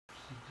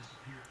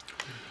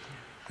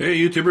Hey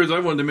YouTubers,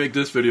 I've wanted to make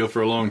this video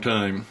for a long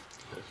time.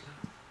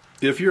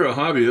 If you're a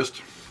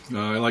hobbyist,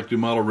 I like to do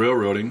model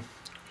railroading,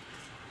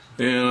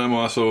 and I'm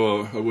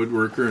also a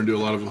woodworker and do a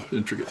lot of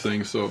intricate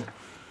things, so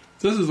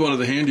this is one of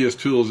the handiest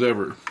tools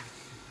ever.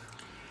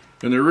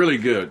 And they're really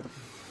good.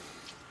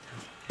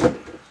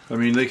 I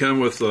mean, they come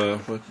with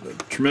a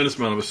tremendous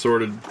amount of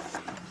assorted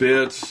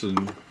bits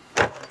and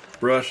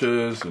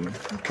brushes and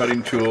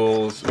cutting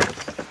tools, and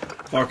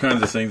all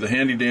kinds of things. A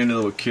handy dandy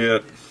little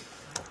kit.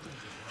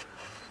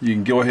 You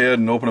can go ahead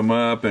and open them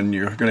up, and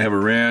you're going to have a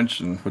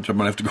wrench, and which I'm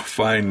going to have to go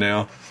find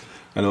now.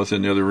 I know it's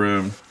in the other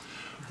room.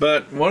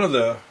 But one of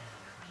the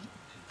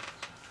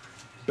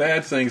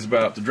bad things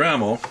about the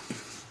Dremel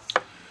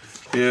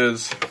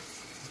is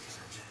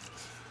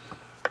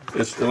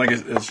it's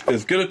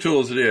as good a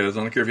tool as it is. I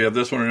don't care if you have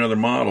this one or another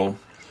model.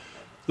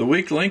 The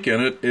weak link in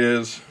it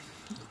is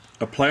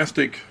a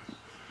plastic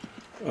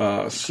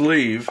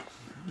sleeve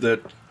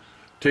that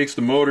takes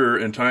the motor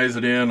and ties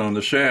it in on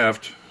the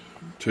shaft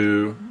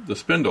to the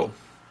spindle,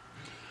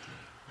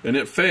 and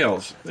it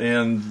fails,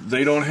 and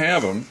they don't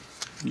have them.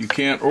 You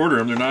can't order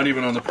them. They're not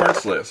even on the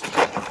parts list.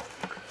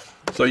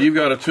 So you've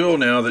got a tool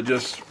now that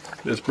just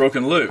is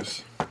broken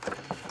loose.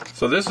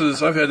 So this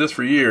is, I've had this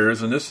for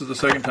years, and this is the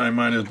second time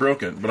mine is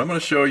broken, but I'm going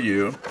to show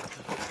you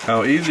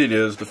how easy it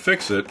is to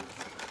fix it.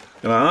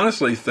 And I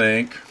honestly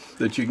think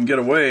that you can get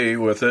away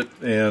with it,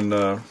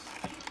 and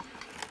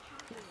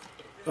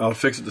I'll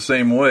fix it the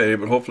same way,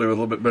 but hopefully with a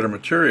little bit better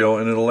material,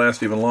 and it'll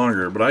last even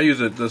longer. But I use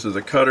this as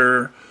a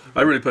cutter.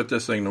 I really put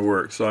this thing to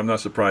work, so I'm not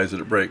surprised that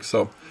it breaks.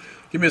 So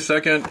give me a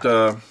second.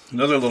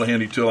 Another little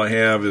handy tool I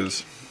have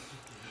is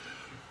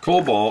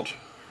Cobalt.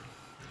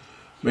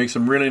 Makes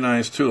some really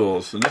nice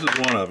tools, and this is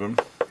one of them.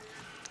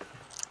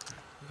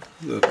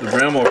 The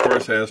Dremel, of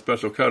course, has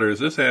special cutters.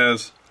 This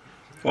has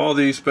all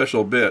these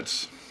special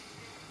bits,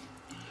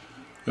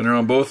 and they're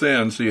on both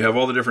ends, so you have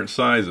all the different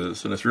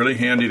sizes, and it's really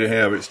handy to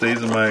have. It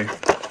stays in my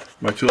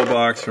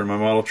toolbox or my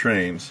model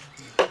trains.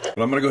 But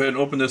I'm going to go ahead and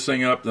open this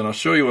thing up, then I'll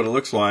show you what it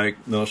looks like,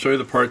 then I'll show you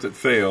the part that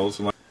fails.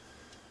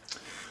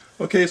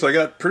 Okay, so I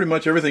got pretty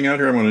much everything out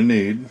here I'm going to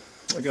need.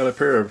 I got a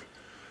pair of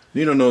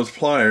needle nose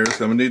pliers.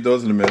 I'm going to need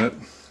those in a minute.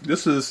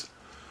 This is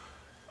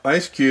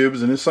ice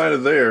cubes, and inside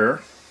of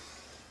there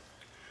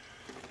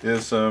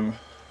is some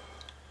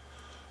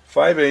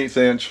 5/8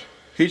 inch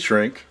heat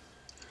shrink.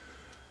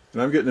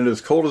 And I'm getting it as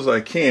cold as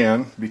I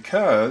can,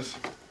 because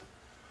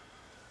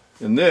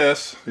in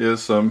this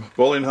is some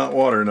boiling hot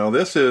water. Now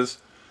this is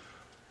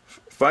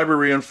fiber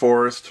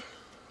reinforced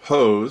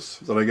hose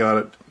that I got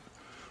at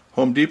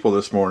Home Depot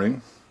this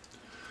morning.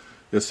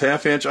 It's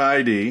 1/2 inch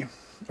ID,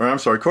 or I'm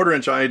sorry, 1/4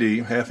 inch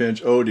ID, 1/2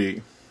 inch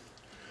OD.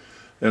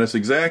 And it's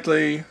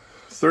exactly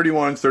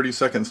 30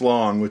 seconds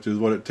long, which is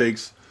what it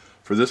takes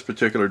for this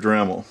particular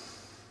Dremel.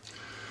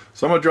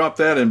 So I'm going to drop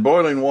that in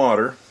boiling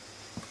water,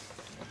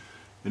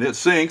 and it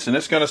sinks, and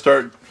it's going to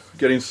start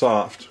getting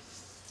soft.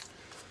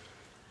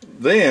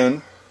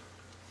 Then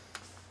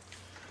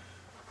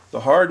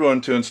the hard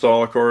one to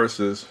install, of course,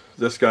 is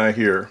this guy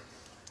here.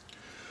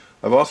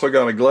 I've also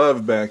got a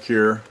glove back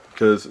here,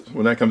 because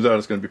when that comes out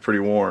it's going to be pretty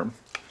warm.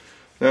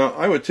 Now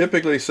I would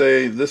typically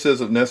say this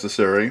isn't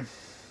necessary,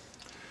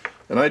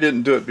 and I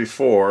didn't do it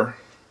before,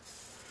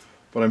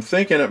 but I'm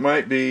thinking it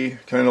might be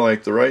kind of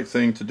like the right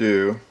thing to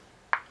do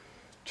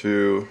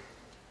to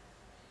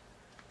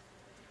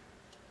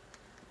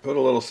put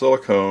a little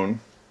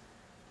silicone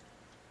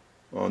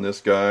on this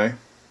guy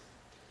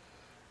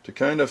to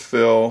kind of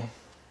fill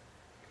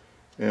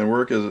and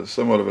work as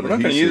somewhat of an adhesive. We're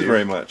not going to use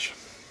very much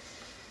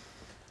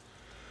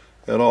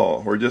at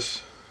all.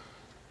 This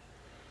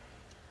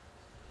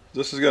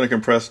is going to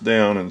compress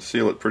down and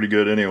seal it pretty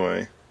good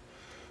anyway.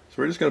 So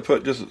we're just going to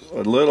put just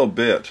a little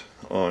bit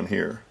on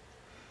here,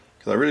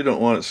 because I really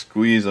don't want it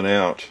squeezing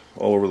out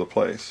all over the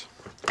place.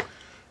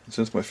 And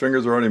since my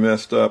fingers are already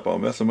messed up, I'll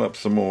mess them up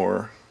some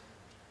more.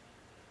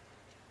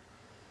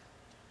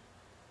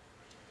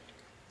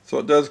 So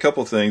it does a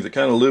couple things. It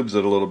kind of lubes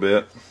it a little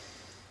bit,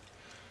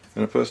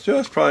 and it puts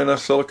just probably enough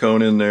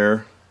silicone in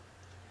there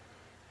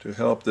to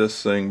help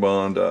this thing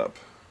bond up.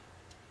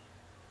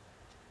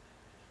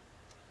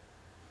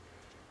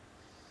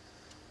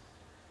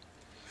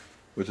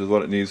 Which is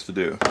what it needs to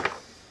do.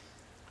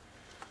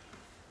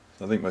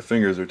 I think my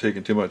fingers are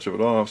taking too much of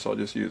it off, so I'll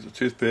just use a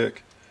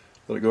toothpick,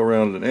 let it go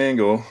around at an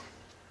angle,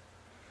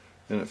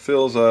 and it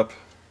fills up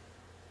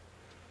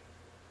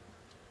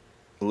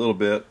a little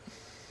bit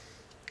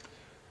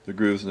the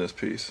grooves in this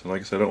piece. And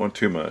like I said, I don't want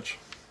too much.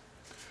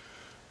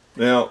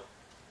 Now,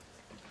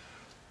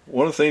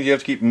 one of the things you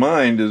have to keep in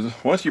mind is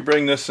once you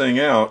bring this thing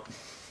out,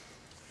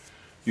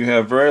 you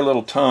have very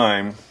little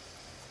time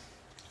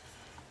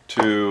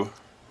to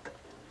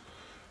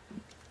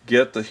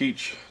get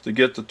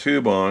the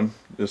tube on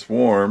this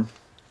warm,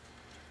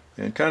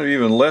 and kind of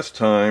even less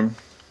time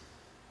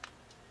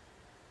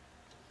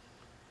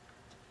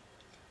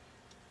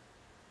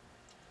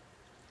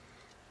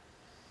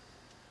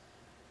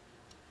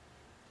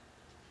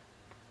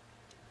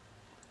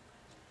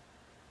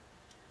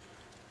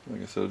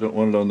like I said, I don't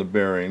want it on the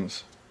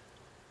bearings.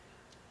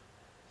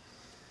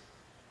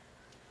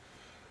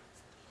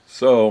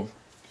 So,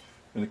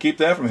 and to keep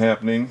that from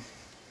happening,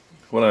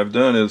 what I've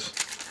done is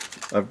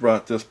I've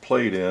brought this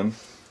plate in.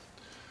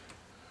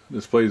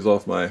 This plate is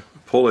off my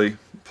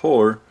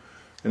puller,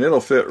 and it'll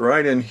fit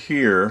right in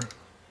here.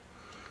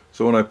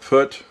 So when I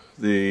put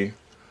the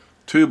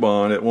tube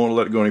on, it won't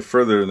let it go any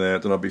further than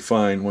that, then I'll be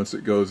fine once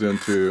it goes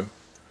into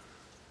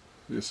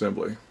the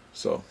assembly.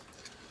 So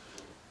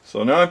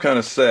now I'm kind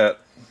of set.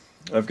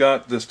 I've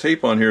got this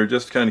tape on here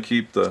just to kind of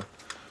keep the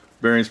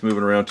bearings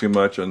moving around too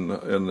much in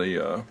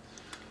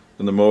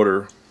the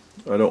motor.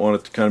 I don't want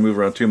it to kind of move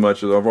around too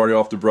much. I've already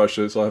off the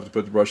brushes, so I'll have to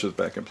put the brushes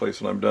back in place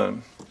when I'm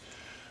done.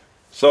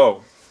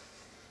 So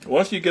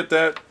once you get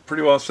that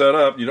pretty well set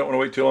up, you don't want to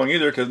wait too long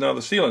either, because now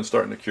the sealant's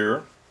starting to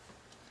cure.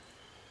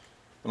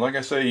 And like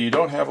I say, you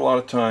don't have a lot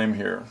of time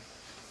here.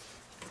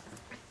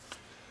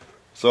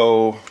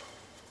 So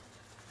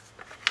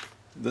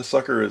this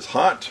sucker is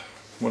hot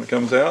when it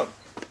comes out.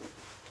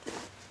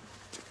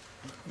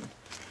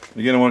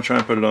 Again, I want to try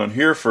and put it on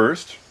here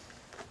first.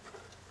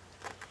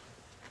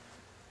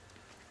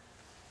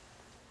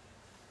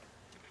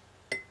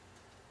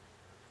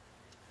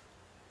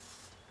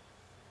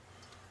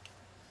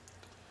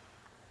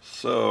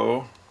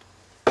 So,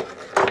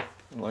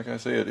 like I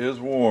say, it is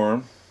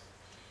warm,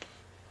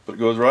 but it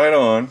goes right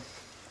on.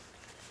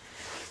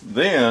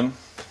 Then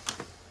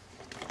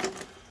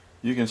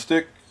you can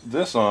stick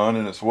this on,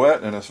 and it's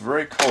wet and it's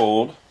very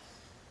cold,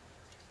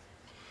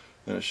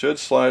 and it should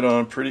slide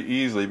on pretty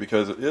easily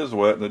because it is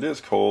wet and it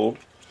is cold,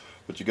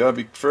 but you gotta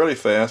be fairly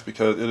fast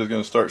because it is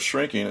going to start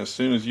shrinking as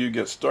soon as you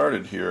get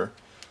started here,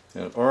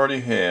 and it already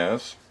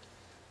has.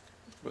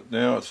 But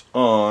now it's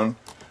on,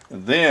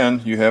 and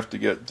then you have to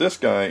get this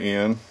guy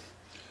in,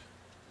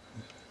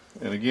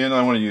 and again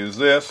I want to use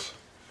this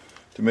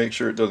to make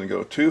sure it doesn't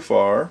go too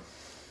far.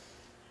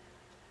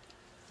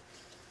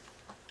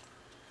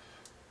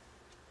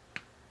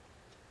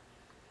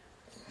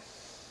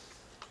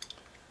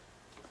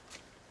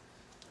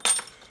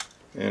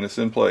 And it's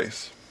in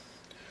place.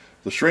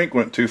 The shrink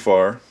went too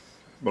far,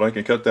 but I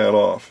can cut that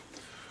off.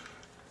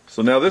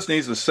 So now this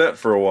needs to set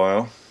for a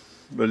while,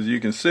 but as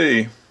you can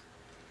see,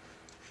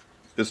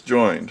 it's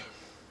joined.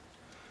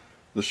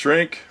 The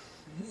shrink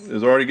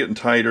is already getting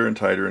tighter and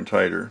tighter and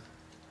tighter.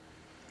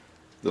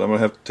 Then I'm going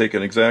to have to take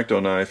an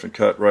X-Acto knife and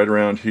cut right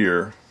around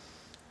here.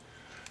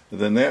 And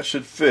then that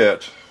should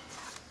fit.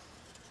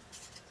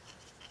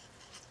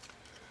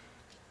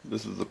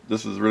 This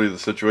is really the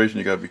situation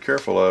you got to be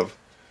careful of.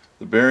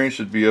 The bearings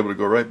should be able to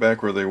go right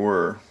back where they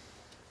were.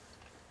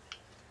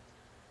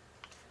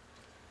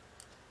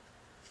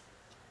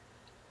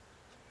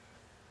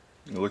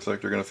 It looks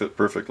like they're going to fit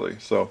perfectly.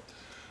 So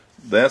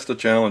that's the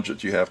challenge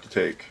that you have to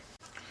take.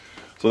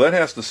 So that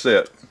has to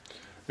sit,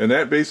 and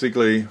that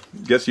basically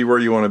gets you where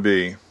you want to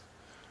be.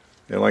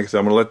 And like I said,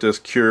 I'm going to let this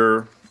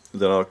cure,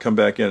 then I'll come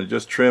back in and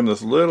just trim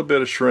this little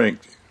bit of shrink.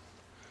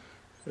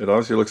 It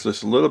obviously looks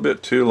just a little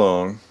bit too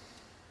long,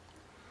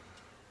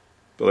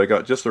 but I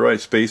got just the right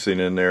spacing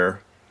in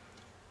there,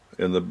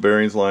 and the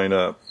bearings line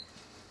up.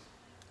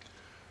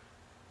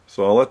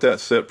 So I'll let that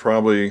sit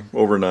probably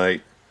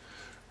overnight,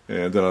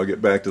 and then I'll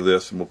get back to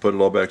this and we'll put it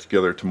all back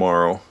together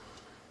tomorrow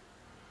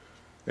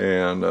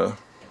and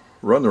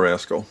run the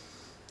rascal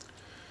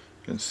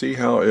and see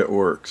how it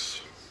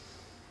works.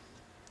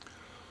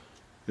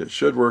 It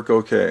should work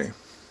okay.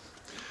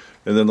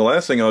 And then the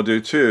last thing I'll do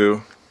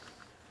too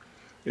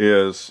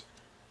is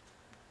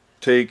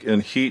take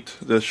and heat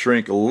this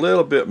shrink a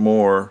little bit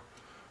more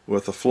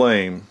with a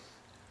flame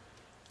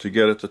to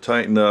get it to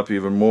tighten up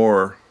even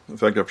more. In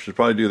fact, I should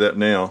probably do that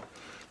now.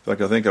 In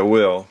fact, I think I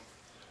will,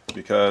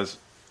 because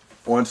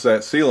once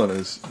that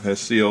sealant has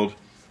sealed,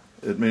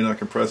 it may not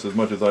compress as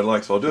much as I'd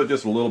like. So I'll do it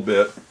just a little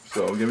bit.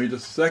 So give me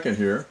just a second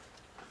here,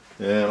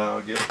 and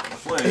I'll get the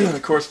flame. And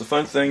of course, the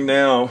fun thing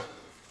now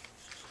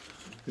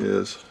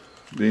is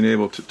being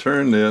able to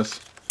turn this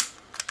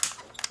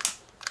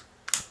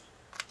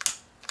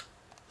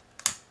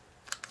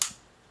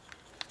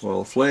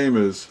while the flame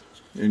is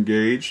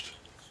engaged.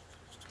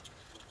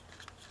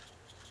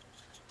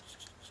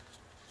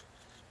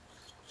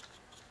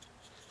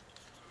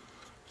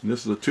 And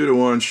this is a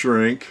 2-to-1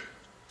 shrink,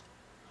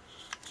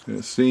 and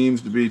it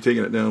seems to be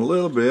taking it down a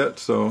little bit,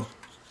 so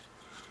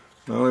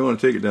I only want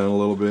to take it down a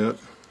little bit.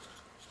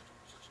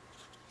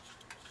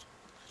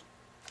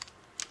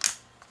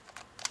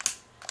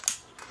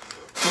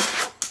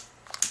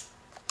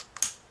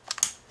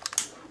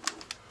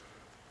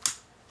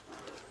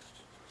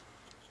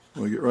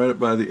 We'll get right up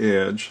by the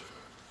edge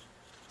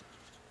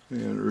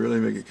and really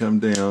make it come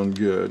down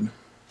good.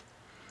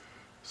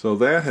 So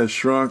that has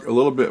shrunk a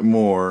little bit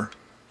more,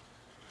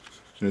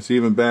 and it's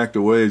even backed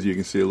away, as you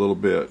can see, a little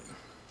bit.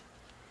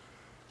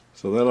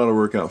 So that ought to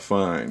work out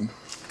fine.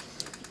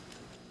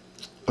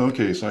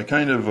 Okay, so I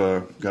kind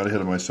of got ahead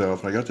of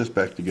myself. I got this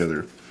back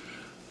together,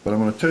 but I'm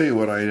going to tell you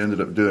what I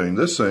ended up doing.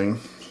 This thing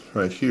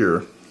right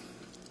here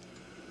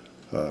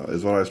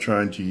is what I was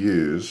trying to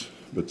use,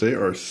 but they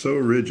are so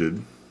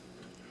rigid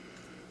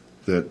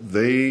that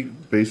they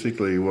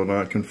basically will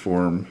not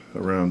conform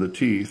around the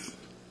teeth.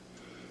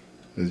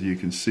 As you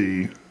can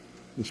see,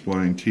 the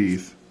spline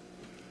teeth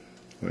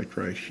like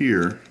right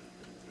here,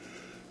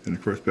 and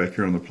of course back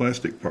here on the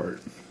plastic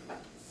part.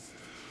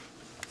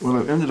 What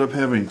I've ended up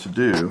having to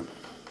do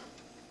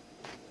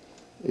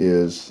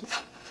is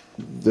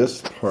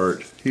this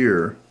part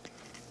here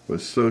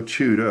was so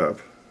chewed up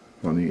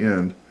on the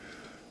end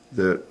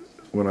that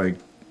when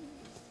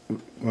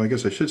well, I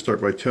guess I should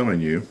start by telling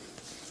you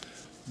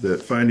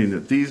that finding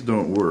that these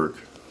don't work,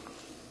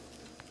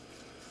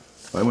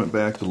 I went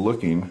back to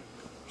looking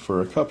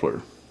for a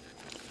coupler.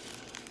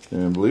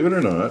 And believe it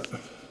or not,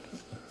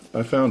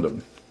 I found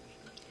them.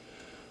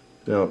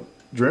 Now,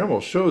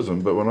 Dremel shows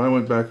them, but when I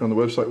went back on the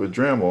website with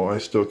Dremel, I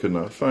still could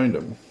not find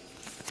them.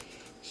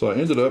 So I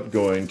ended up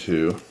going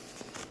to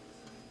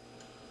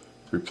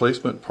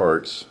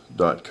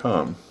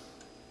replacementparts.com.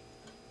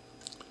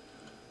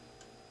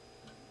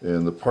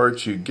 And the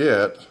parts you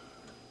get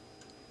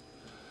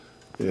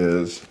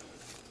is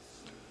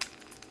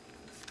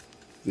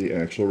the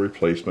actual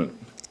replacement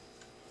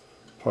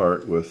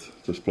part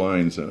with the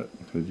splines in it,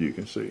 as you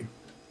can see.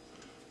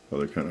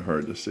 Well, they're kind of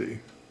hard to see.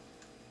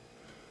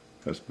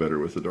 That's better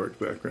with the dark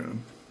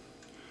background.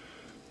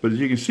 But as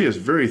you can see, it's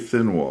very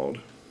thin-walled.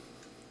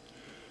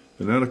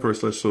 And that, of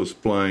course, lets those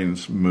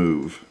splines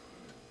move.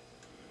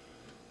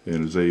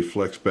 And as they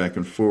flex back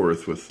and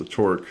forth with the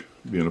torque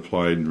being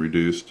applied and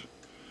reduced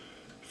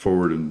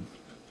forward and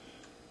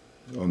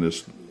on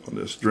this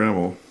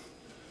Dremel,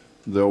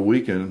 they'll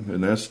weaken,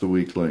 and that's the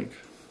weak link.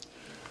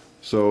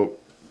 So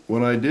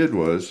what I did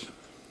was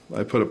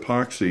I put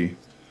epoxy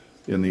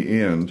in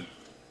the end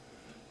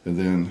and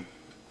then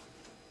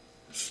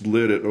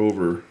slid it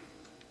over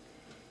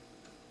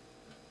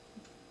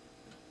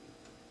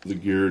the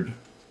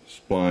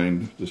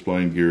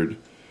spline geared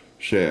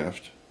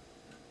shaft,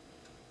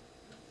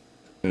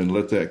 and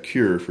let that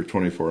cure for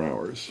 24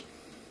 hours.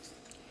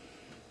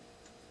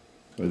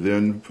 I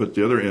then put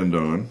the other end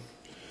on,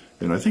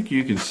 and I think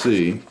you can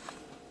see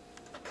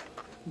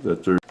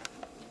that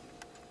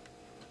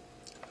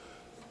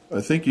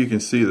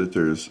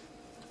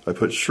I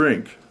put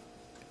shrink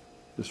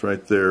just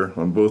right there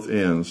on both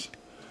ends,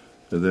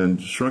 and then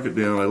shrunk it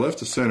down. I left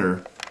the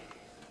center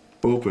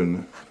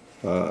open.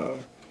 The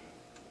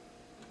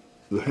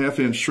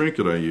half-inch shrink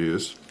that I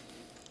use,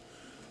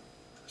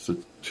 it's a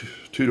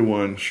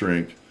 2-to-1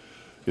 shrink.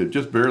 It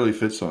just barely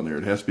fits on there.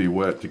 It has to be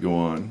wet to go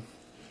on.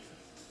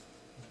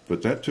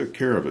 But that took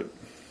care of it.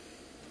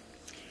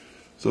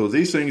 So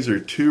these things are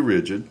too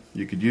rigid.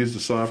 You could use the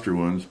softer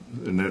ones,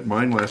 and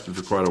mine lasted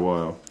for quite a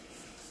while.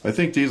 I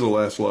think these will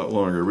last a lot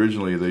longer.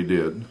 Originally they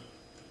did.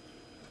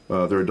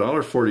 They're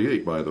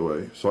 $1.48, by the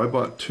way. So I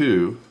bought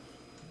two.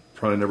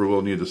 Probably never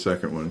will need the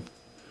second one.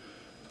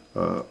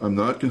 I'm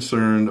not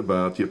concerned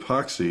about the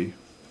epoxy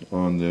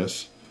on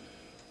this,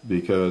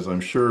 because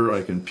I'm sure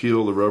I can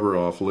peel the rubber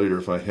off later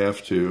if I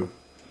have to,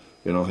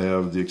 and I'll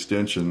have the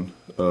extension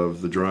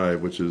of the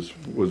drive, which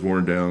was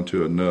worn down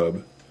to a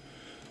nub.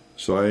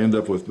 So I end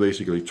up with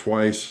basically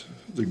twice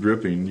the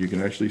gripping. You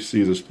can actually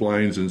see the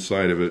splines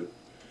inside of it.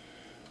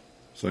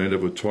 So I end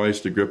up with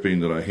twice the gripping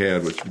that I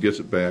had, which gets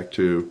it back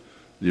to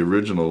the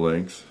original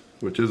length,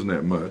 which isn't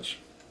that much.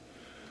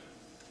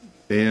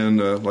 And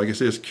like I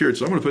say, it's cured.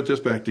 So I'm going to put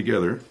this back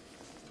together.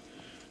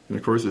 And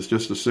of course, it's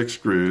just the 6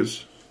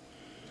 screws.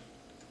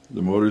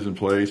 The motor's in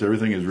place.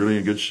 Everything is really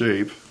in good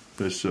shape.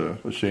 It's a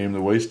shame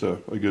to waste a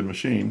good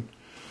machine.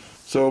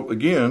 So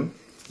again,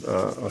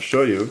 I'll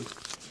show you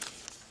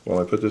while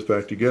I put this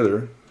back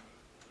together.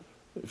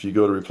 If you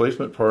go to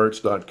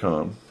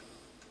replacementparts.com,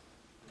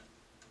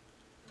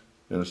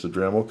 and it's the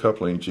Dremel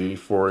coupling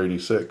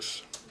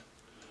G486.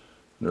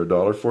 They're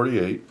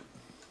 $1.48.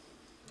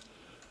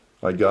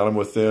 I got them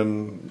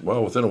within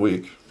a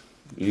week,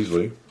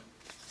 easily.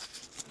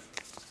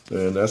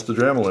 And that's the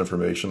Dremel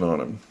information on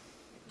them.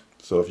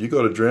 So if you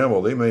go to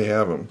Dremel, they may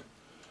have them.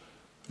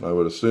 I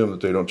would assume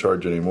that they don't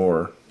charge any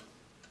more.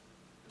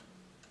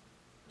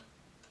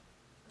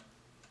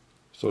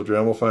 So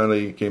Dremel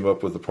finally came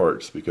up with the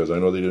parts, because I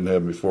know they didn't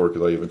have them before,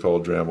 because I even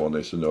called Dremel and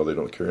they said no, they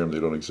don't carry them,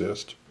 they don't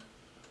exist.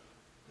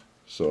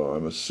 So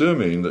I'm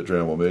assuming that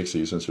Dremel makes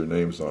these since their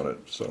name's on it.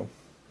 So,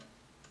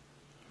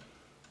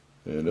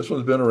 and this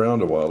one's been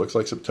around a while. It looks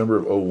like September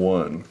of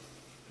 '01.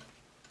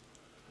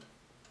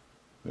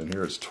 And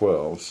here it's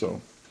 12,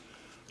 so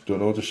don't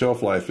know what the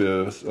shelf life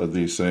is of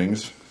these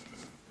things.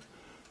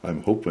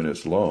 I'm hoping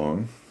it's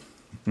long.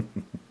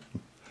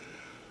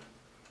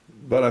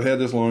 But I've had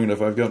this long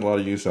enough. I've gotten a lot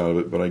of use out of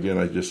it, but again,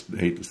 I just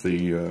hate to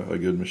see a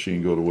good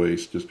machine go to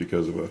waste just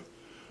because of a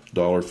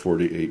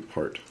 $1.48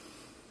 part.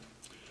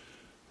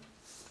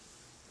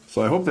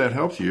 So I hope that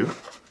helps you.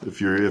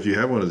 If you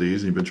have one of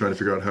these and you've been trying to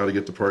figure out how to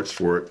get the parts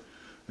for it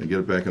and get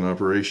it back in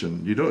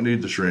operation, you don't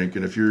need the shrink,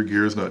 and if your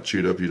gear is not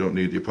chewed up, you don't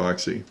need the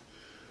epoxy.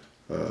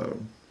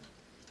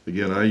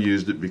 Again, I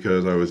used it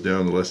because I was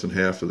down to less than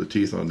half of the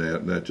teeth on that,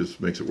 and that just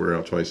makes it wear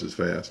out twice as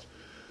fast.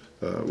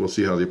 We'll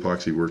see how the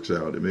epoxy works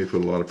out. It may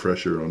put a lot of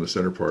pressure on the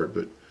center part,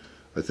 but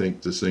I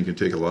think this thing can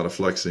take a lot of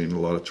flexing, a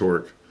lot of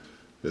torque.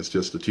 It's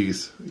just the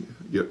teeth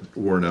get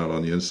worn out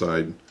on the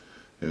inside,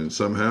 and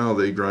somehow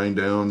they grind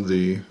down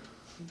the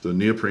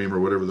neoprene or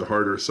whatever the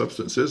harder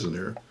substance is in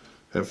there,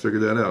 Haven't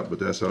figured that out, but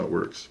that's how it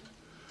works.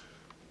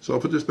 So I'll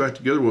put this back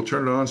together. We'll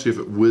turn it on, see if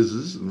it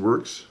whizzes and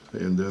works,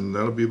 and then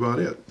that'll be about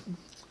it.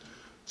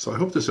 So I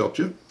hope this helped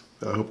you.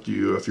 I hope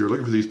you, if you're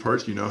looking for these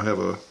parts, you now have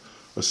a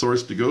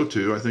source to go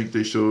to. I think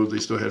they showed they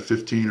still had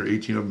 15 or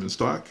 18 of them in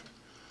stock.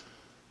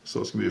 So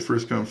it's going to be a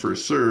first come,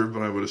 first serve,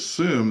 but I would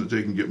assume that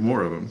they can get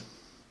more of them.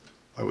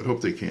 I would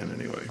hope they can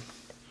anyway.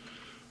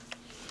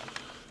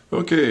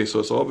 Okay, so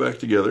it's all back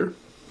together.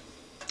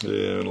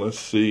 And let's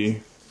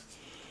see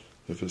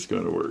if it's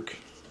going to work.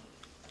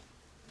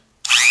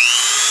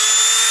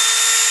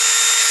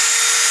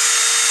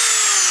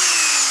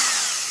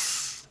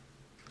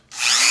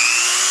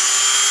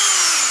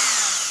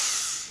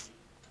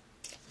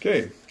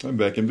 Okay, I'm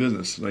back in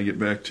business, and I get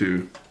back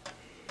to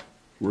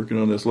working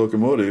on this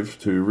locomotive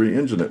to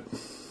re-engine it,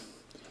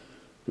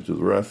 which is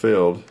where I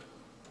failed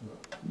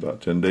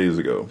about 10 days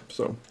ago.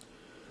 So,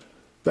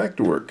 back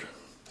to work.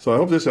 So I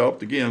hope this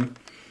helped. Again,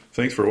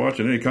 thanks for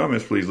watching. Any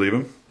comments, please leave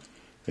them.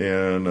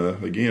 And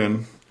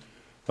again,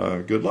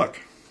 good luck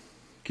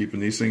keeping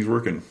these things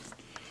working.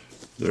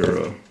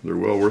 They're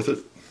well worth it.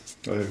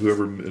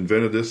 Whoever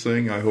invented this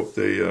thing, I hope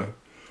they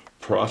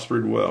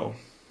prospered well.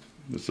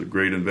 It's a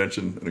great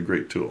invention and a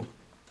great tool.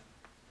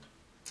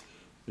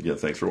 Again,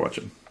 thanks for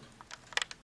watching.